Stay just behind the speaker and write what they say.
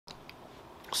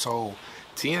So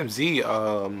TMZ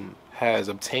has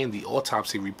obtained the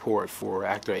autopsy report for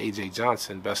actor A.J.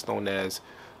 Johnson, best known as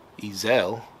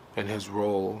Ezel, in his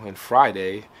role in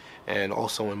Friday, and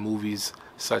also in movies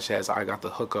such as I Got the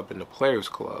Hookup in the Players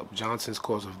Club. Johnson's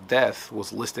cause of death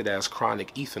was listed as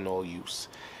chronic ethanol use,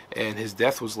 and his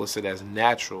death was listed as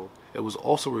natural. It was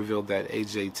also revealed that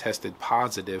AJ tested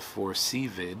positive for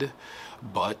CVID,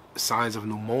 but signs of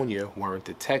pneumonia weren't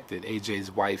detected.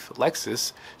 AJ's wife,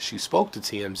 Lexis, she spoke to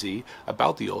TMZ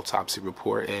about the autopsy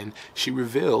report, and she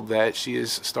revealed that she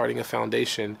is starting a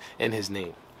foundation in his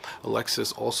name.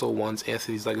 Alexis also wants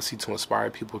Anthony's legacy to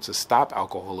inspire people to stop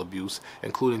alcohol abuse,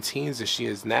 including teens, and she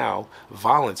is now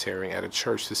volunteering at a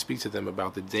church to speak to them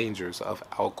about the dangers of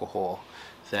alcohol.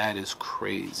 That is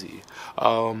crazy.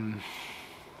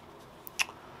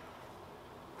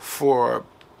 For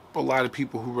a lot of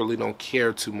people who really don't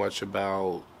care too much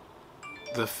about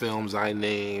the films I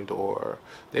named, or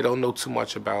they don't know too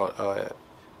much about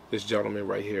this gentleman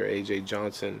right here, A.J.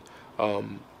 Johnson,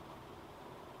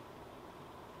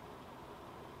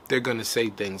 they're going to say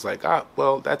things like,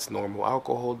 well, that's normal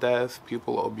alcohol death,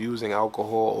 people abusing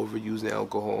alcohol, overusing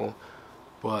alcohol.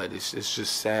 But it's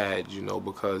just sad, you know,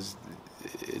 because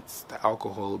the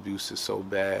alcohol abuse is so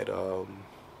bad.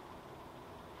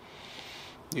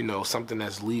 You know, something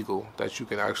that's legal, that you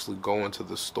can actually go into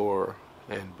the store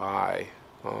and buy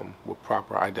with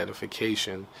proper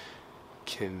identification,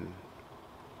 can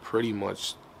pretty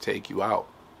much take you out.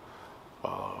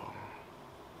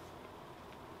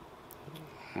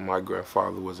 My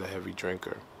grandfather was a heavy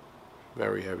drinker,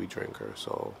 very heavy drinker,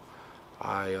 so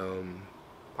I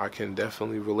can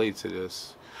definitely relate to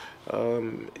this.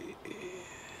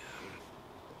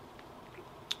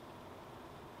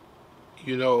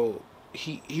 You know,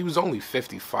 he was only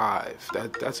 55.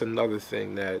 That's another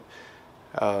thing that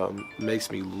makes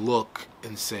me look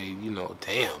and say, you know,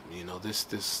 damn, you know,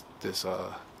 this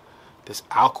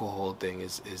alcohol thing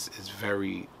is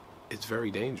very, it's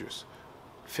very dangerous.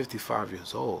 55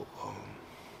 years old.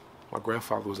 My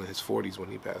grandfather was in his 40s when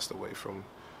he passed away from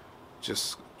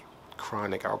just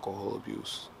chronic alcohol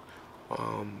abuse.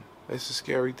 It's a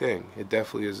scary thing. It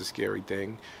definitely is a scary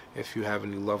thing. If you have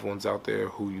any loved ones out there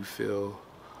who you feel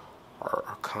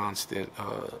are constant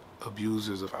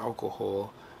abusers of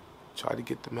alcohol, try to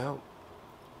get them out.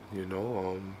 You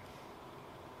know,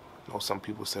 I know some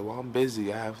people say, well, I'm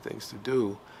busy, I have things to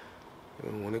do.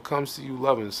 And when it comes to you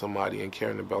loving somebody and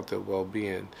caring about their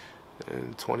well-being,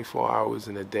 and 24 hours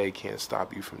in a day can't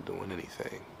stop you from doing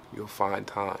anything. You'll find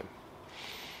time.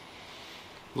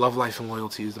 Love, life, and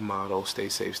loyalty is the motto. Stay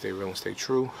safe, stay real, and stay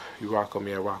true. You rock with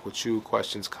me, I rock with you.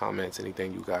 Questions, comments,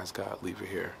 anything you guys got, leave it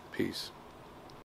here. Peace.